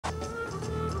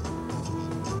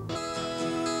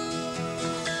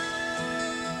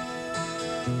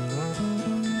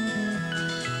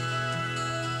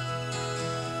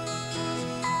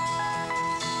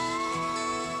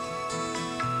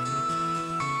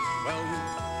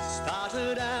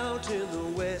Started out in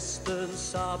the western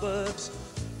suburbs,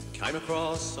 came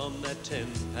across on that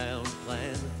 £10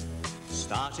 plan,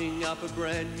 starting up a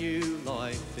brand new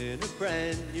life in a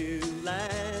brand new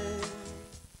land.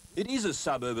 It is a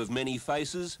suburb of many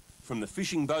faces, from the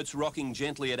fishing boats rocking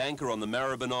gently at anchor on the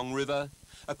Maribyrnong River,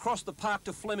 across the park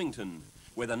to Flemington,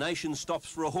 where the nation stops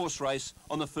for a horse race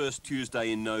on the first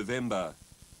Tuesday in November.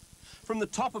 From the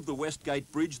top of the Westgate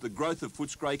Bridge, the growth of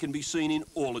Footscray can be seen in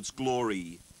all its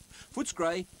glory.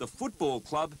 Footscray, the football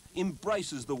club,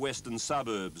 embraces the western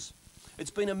suburbs.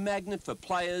 It's been a magnet for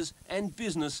players and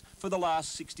business for the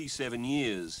last 67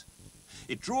 years.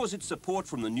 It draws its support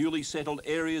from the newly settled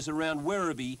areas around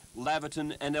Werribee,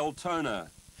 Laverton and Altona,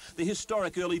 the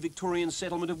historic early Victorian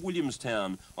settlement of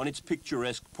Williamstown on its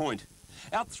picturesque point,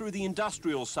 out through the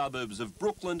industrial suburbs of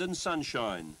Brookland and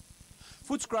Sunshine.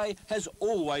 Footscray has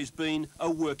always been a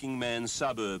working man's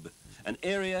suburb, an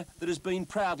area that has been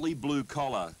proudly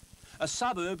blue-collar, a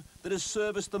suburb that has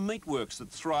serviced the meatworks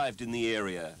that thrived in the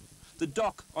area, the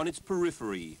dock on its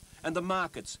periphery, and the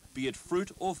markets, be it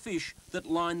fruit or fish, that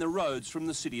line the roads from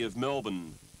the city of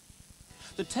Melbourne.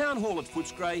 The town hall at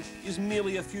Footscray is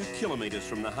merely a few kilometres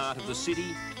from the heart of the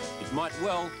city. It might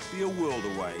well be a world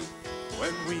away.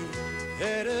 When we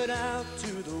headed out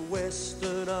to the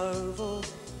Western Oval,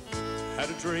 had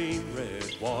a dream, red,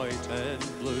 white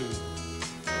and blue.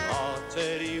 Oh,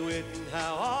 Teddy Whitten,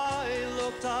 how I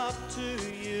looked up to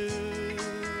you.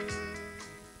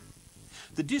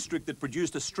 The district that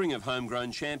produced a string of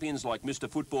homegrown champions like Mr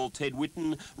Football Ted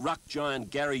Whitten, ruck giant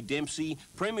Gary Dempsey,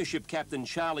 premiership captain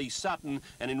Charlie Sutton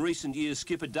and in recent years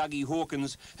skipper Dougie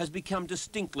Hawkins has become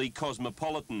distinctly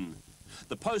cosmopolitan.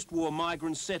 The post-war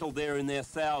migrants settled there in their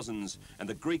thousands, and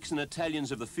the Greeks and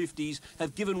Italians of the 50s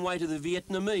have given way to the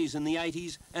Vietnamese in the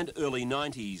 80s and early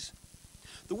 90s.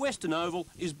 The Western Oval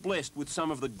is blessed with some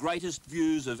of the greatest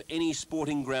views of any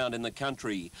sporting ground in the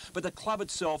country, but the club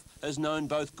itself has known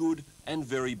both good and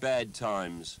very bad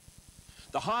times.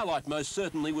 The highlight most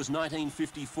certainly was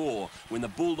 1954, when the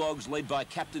Bulldogs, led by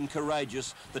Captain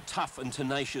Courageous, the tough and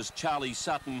tenacious Charlie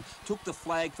Sutton, took the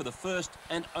flag for the first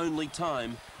and only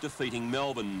time, defeating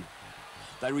Melbourne.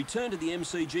 They returned to the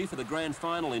MCG for the grand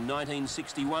final in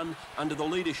 1961 under the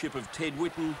leadership of Ted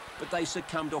Whitten, but they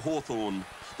succumbed to Hawthorn,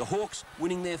 the Hawks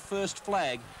winning their first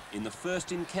flag in the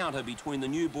first encounter between the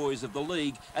new boys of the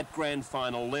league at grand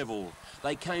final level.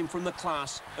 They came from the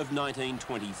class of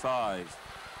 1925.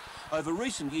 Over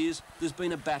recent years, there's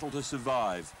been a battle to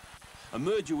survive. A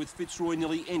merger with Fitzroy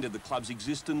nearly ended the club's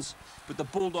existence, but the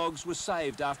Bulldogs were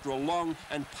saved after a long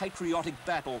and patriotic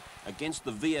battle against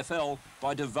the VFL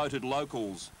by devoted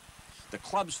locals. The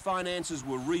club's finances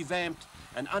were revamped,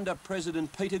 and under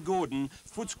President Peter Gordon,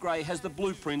 Footscray has the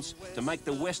blueprints to make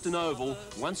the Western Oval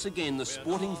once again the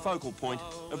sporting focal point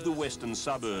of the western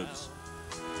suburbs.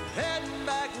 Heading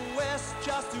back west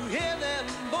just to hear them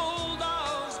bulls.